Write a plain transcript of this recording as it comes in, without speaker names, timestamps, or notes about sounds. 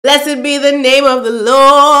Blessed be the name of the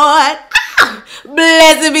Lord.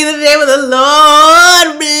 Blessed be the name of the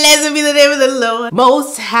Lord. Blessed be the name of the Lord.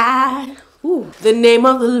 Most High. Ooh. The name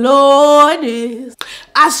of the Lord is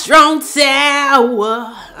a strong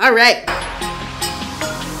tower. All right.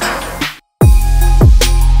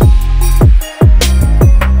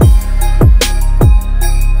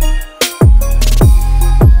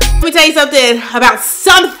 Let me tell you something about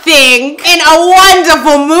something in a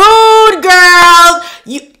wonderful mood, girls.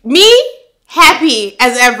 Me, happy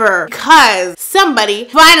as ever because somebody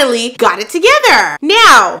finally got it together.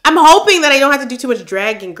 Now, I'm hoping that I don't have to do too much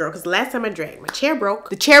dragging, girl, because the last time I dragged, my chair broke.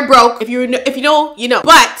 The chair broke. If you know, you know.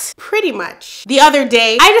 But pretty much the other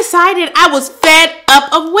day, I decided I was fed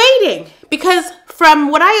up of waiting because from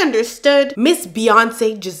what I understood, Miss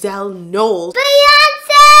Beyoncé Giselle Knowles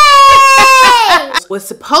was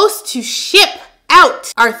supposed to ship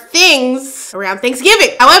out our things around Thanksgiving.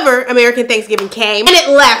 However, American Thanksgiving came and it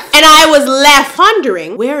left. And I was left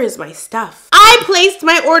pondering, where is my stuff? I placed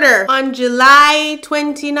my order on July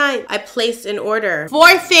 29th. I placed an order.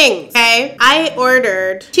 4 things, okay? I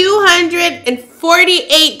ordered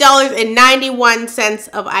 $248.91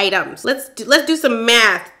 of items. Let's do some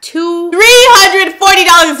math.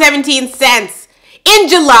 $340.17 in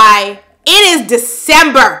July. It is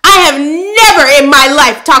December. I have never in my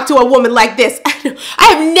life talked to a woman like this.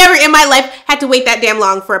 I have never in my life had to wait that damn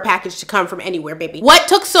long for a package to come from anywhere, baby. What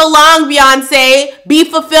took so long, Beyonce? Be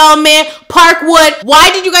Fulfillment, Parkwood.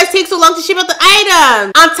 Why did you guys take so long to ship out the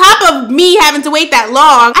items? On top of me having to wait that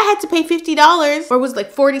long, I had to pay $50, or was it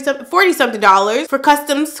like $40 something for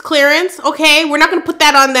customs clearance. Okay, we're not gonna put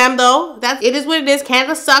that on them though. It is what it is.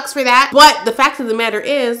 Canada sucks for that. But the fact of the matter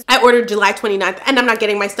is, I ordered July 29th and I'm not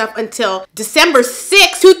getting my stuff until December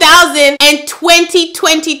 6th,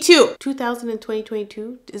 2022.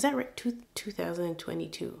 2022? Is that right?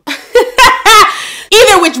 2022.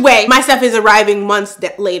 Either which way, my stuff is arriving months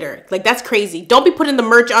later. Like, that's crazy. Don't be putting the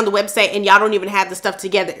merch on the website and y'all don't even have the stuff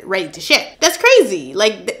together ready to ship. That's crazy.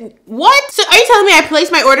 Like, what? So are you telling me I placed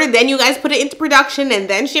my order, then you guys put it into production and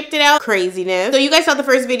then shipped it out? Craziness. So you guys saw the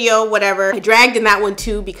first video, whatever. I dragged in that one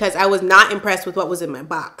too because I was not impressed with what was in my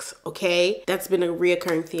box, okay? That's been a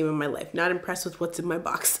reoccurring theme in my life. Not impressed with what's in my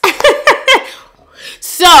box.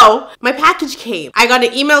 So my package came. I got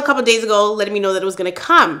an email a couple days ago letting me know that it was gonna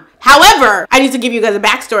come. However, I need to give you guys a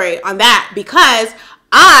backstory on that because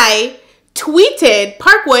I tweeted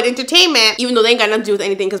Parkwood Entertainment, even though they ain't got nothing to do with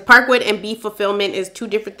anything, because Parkwood and Be Fulfillment is 2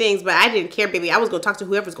 different things, but I didn't care, baby. I was gonna talk to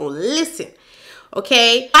whoever's gonna listen.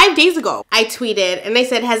 Okay, 5 days ago, I tweeted and I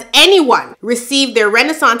said, has anyone received their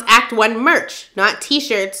Renaissance Act 1 merch? Not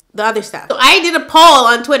t-shirts, the other stuff. So I did a poll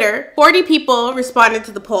on Twitter. 40 people responded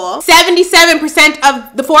to the poll. 77%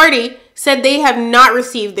 of the 40 said they have not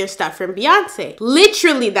received their stuff from Beyonce.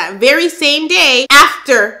 Literally that very same day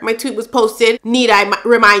after my tweet was posted, need I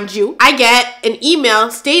remind you, I get an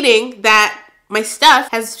email stating that my stuff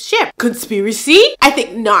has shipped. Conspiracy? I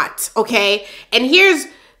think not, okay? And here's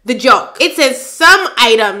the joke. It says some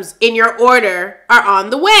items in your order are on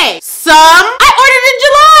the way. Some I ordered in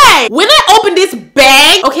July. When I open this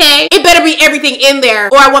bag, okay, it better be everything in there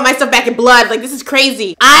or I want my stuff back in blood. Like, this is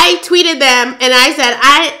crazy. I tweeted them and I said,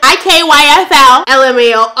 IKYFL,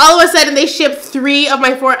 LMAO. All of a sudden they shipped 3 of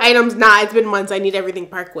my 4 items. Nah, it's been months. I need everything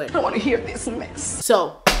Parkwood. I don't want to hear this mess.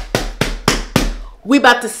 So, we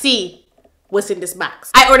about to see what's in this box.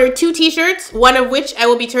 I ordered 2 t-shirts, one of which I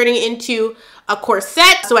will be turning into a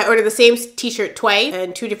corset. So I ordered the same t-shirt twice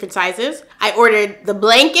in 2 different sizes. I ordered the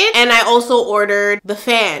blanket and I also ordered the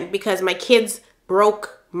fan because my kids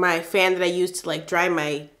broke my fan that I used to like dry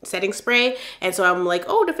my setting spray. And so I'm like,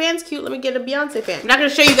 oh, the fan's cute. Let me get a Beyonce fan. I'm not gonna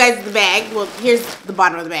show you guys the bag. Well, here's the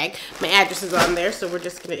bottom of the bag. My address is on there, so we're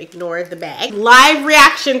just gonna ignore the bag. Live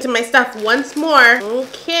reaction to my stuff once more.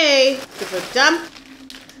 Okay, give a dump.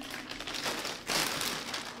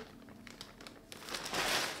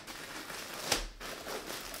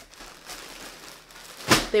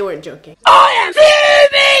 They weren't joking. I am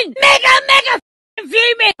fuming! Mega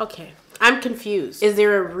fuming! Okay, I'm confused. Is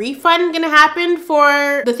there a refund gonna happen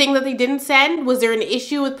for the thing that they didn't send? Was there an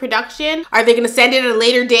issue with production? Are they gonna send it at a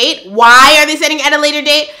later date? Why are they sending it at a later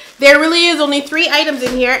date? There really is only 3 items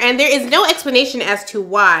in here and there is no explanation as to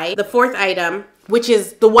why the 4th item, which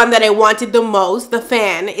is the one that I wanted the most, the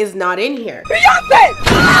fan, is not in here.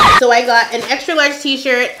 Beyonce! So I got an extra large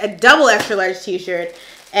t-shirt, a double extra large t-shirt,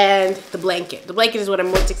 and the blanket. The blanket is what I'm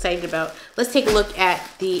most excited about. Let's take a look at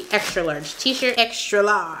the extra large t-shirt. Extra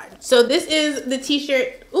large. So this is the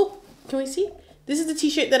t-shirt. Ooh, can we see? This is the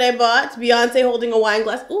t-shirt that I bought. It's Beyonce holding a wine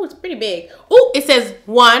glass. Oh, it's pretty big. Oh, it says,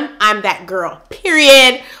 one, I'm that girl.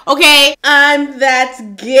 Period. Okay, I'm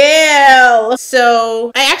that girl.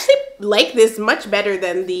 So I actually like this much better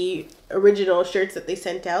than the original shirts that they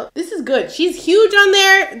sent out. This is good. She's huge on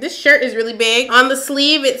there. This shirt is really big. On the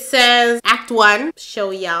sleeve, it says Act 1, show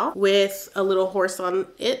y'all, with a little horse on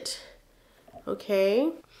it.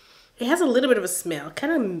 Okay. It has a little bit of a smell.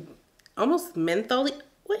 Kind of almost mentholy.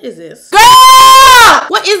 What is this? Girl!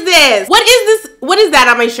 What is this? What is this? What is that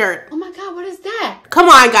on my shirt? Oh my God, what is that? Come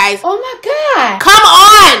on, guys. Oh my God. Come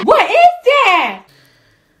on! What is that?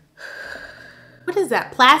 What is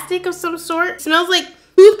that? Plastic of some sort? It smells like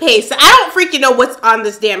toothpaste. I don't freaking know what's on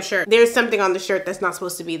this damn shirt. There's something on the shirt that's not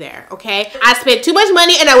supposed to be there, okay? I spent too much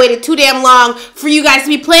money and I waited too damn long for you guys to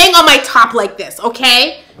be playing on my top like this,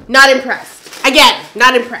 okay? Not impressed. Again,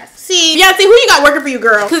 not impressed. See, Beyonce, who you got working for you,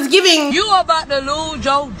 girl? Because it's giving... You about to lose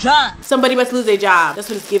your job. Somebody must lose their job. That's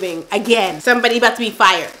what it's giving. Again. Somebody about to be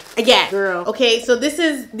fired. Again. Girl. Okay, so this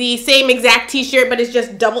is the same exact t-shirt, but it's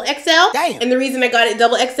just double XL. Damn. And the reason I got it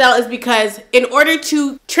double XL is because in order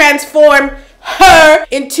to transform her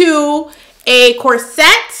into a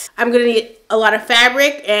corset, I'm gonna need a lot of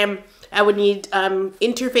fabric and I would need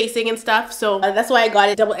interfacing and stuff. So that's why I got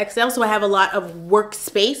it double XL. So I have a lot of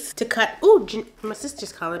workspace to cut. Ooh, my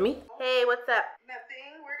sister's calling me. Hey, what's up?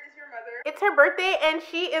 Nothing. Where is your mother? It's her birthday and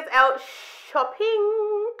she is out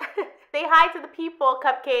shopping. Say hi to the people,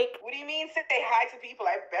 Cupcake. What do you mean say hi to people?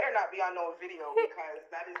 I better not be on no video because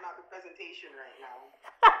that is not the presentation right now.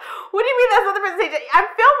 What do you mean that's not the presentation? I'm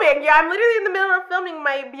filming. Yeah, I'm literally in the middle of filming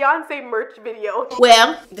my Beyonce merch video.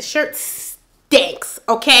 Well, the shirt stinks,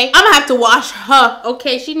 okay? I'm gonna have to wash her,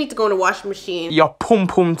 okay? She needs to go in the washing machine. Your pum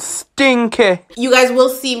pum stinky. You guys will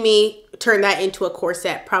see me turn that into a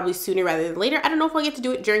corset probably sooner rather than later. I don't know if I'll get to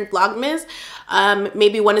do it during Vlogmas.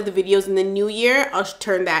 Maybe one of the videos in the new year, I'll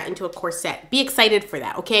turn that into a corset. Be excited for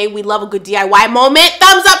that, okay? We love a good DIY moment.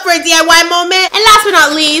 Thumbs up for a DIY moment. And last but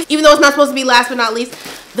not least, even though it's not supposed to be last but not least,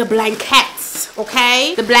 the blankets,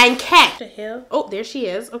 okay? The blanket. What the hell? Oh, there she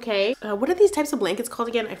is, okay. What are these types of blankets called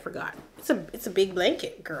again? I forgot. It's a big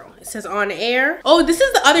blanket, girl. It says on air. Oh, this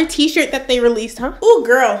is the other t-shirt that they released, huh? Oh,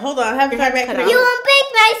 girl, hold on. I have my back cut out. You won't break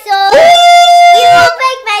my soul. You won't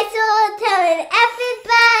break my soul. Telling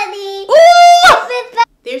everybody. Ooh!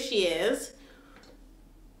 There she is.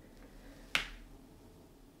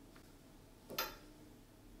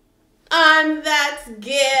 I'm that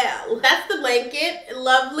girl. That's the blanket.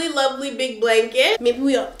 Lovely, lovely big blanket. Maybe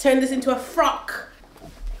we'll turn this into a frock.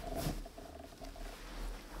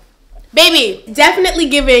 Baby, definitely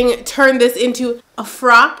giving turn this into a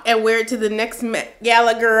frock and wear it to the next Met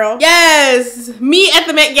Gala, girl. Yes, me at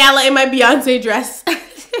the Met Gala in my Beyonce dress.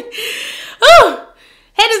 Oh,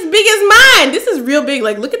 head as big as mine. This is real big.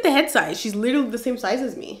 Like, look at the head size. She's literally the same size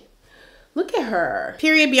as me. Look at her.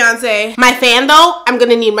 Period, Beyonce. My fan though, I'm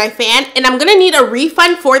gonna need my fan and I'm gonna need a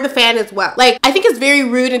refund for the fan as well. Like, I think it's very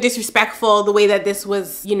rude and disrespectful the way that this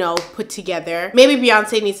was, you know, put together. Maybe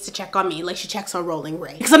Beyonce needs to check on me like she checks on Rolling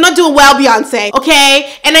Ray. Because I'm not doing well, Beyonce,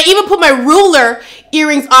 okay? And I even put my ruler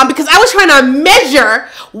earrings on because I was trying to measure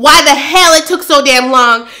why the hell it took so damn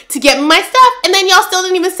long to get my stuff. And then y'all still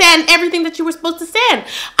didn't even sand everything that you were supposed to sand.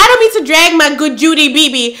 I don't mean to drag my good Judy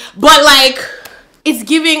BB, but like, it's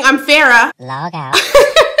giving I'm Farrah. Log out.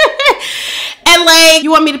 And like,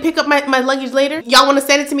 you want me to pick up my luggage later? Y'all want to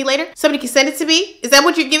send it to me later? Somebody can send it to me? Is that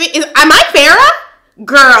what you're giving? Am I Farrah?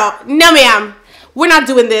 Girl, no ma'am. We're not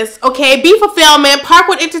doing this, okay? Be Fulfillment,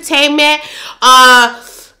 Parkwood Entertainment,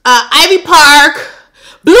 Ivy Park,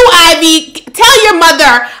 Blue Ivy. Tell your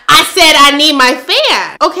mother I said I need my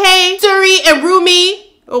fan, okay? Suri and Rumi.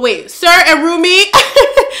 Oh wait, Sir and Rumi.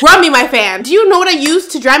 Run me my fan. Do you know what I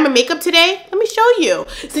used to dry my makeup today? Let me show you.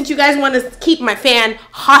 Since you guys want to keep my fan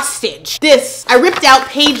hostage. This, I ripped out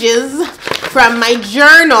pages from my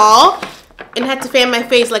journal and had to fan my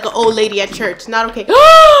face like an old lady at church. Not okay.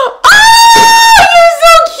 Oh, you're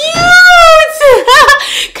so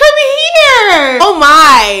cute. Come here. Oh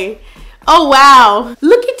my. Oh wow.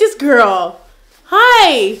 Look at this girl.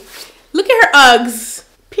 Hi. Look at her Uggs.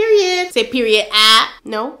 Period. Say period at.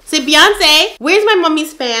 No. Say Beyonce. Where's my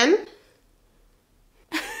mommy's fan?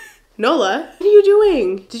 Nola, what are you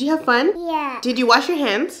doing? Did you have fun? Yeah. Did you wash your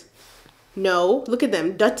hands? No. Look at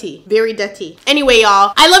them. Dirty. Very dirty. Anyway,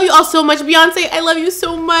 y'all. I love you all so much. Beyonce, I love you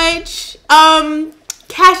so much.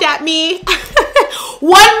 Cash at me. $1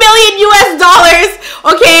 million US,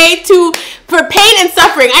 okay, for pain and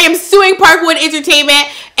suffering. I am suing Parkwood Entertainment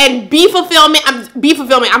and Be Fulfillment.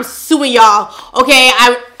 I'm suing y'all, okay?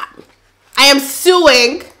 I am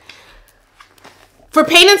suing for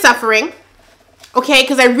pain and suffering, okay,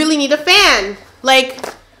 because I really need a fan. Like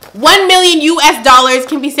 1 million US dollars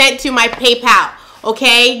can be sent to my PayPal.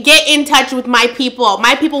 Okay, get in touch with my people.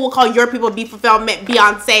 My people will call your people Be Fulfillment,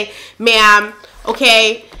 Beyonce, ma'am.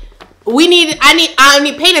 Okay, I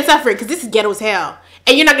need pain and suffering because this is ghetto as hell.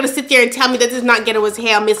 And you're not gonna sit there and tell me that this is not ghetto as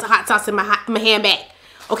hell, Miss Hot Sauce in my handbag.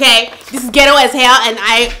 Okay, this is ghetto as hell, and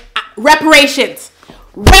reparations.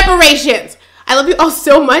 I love you all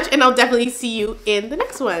so much, and I'll definitely see you in the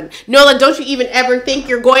next one. Nola, don't you even ever think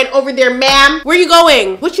you're going over there, ma'am? Where you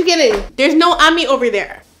going? What you getting? There's no Ami over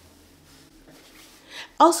there.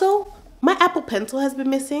 Also, my Apple Pencil has been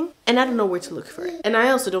missing, and I don't know where to look for it. And I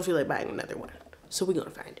also don't feel like buying another one. So we're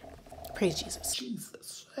gonna find it. Praise Jesus.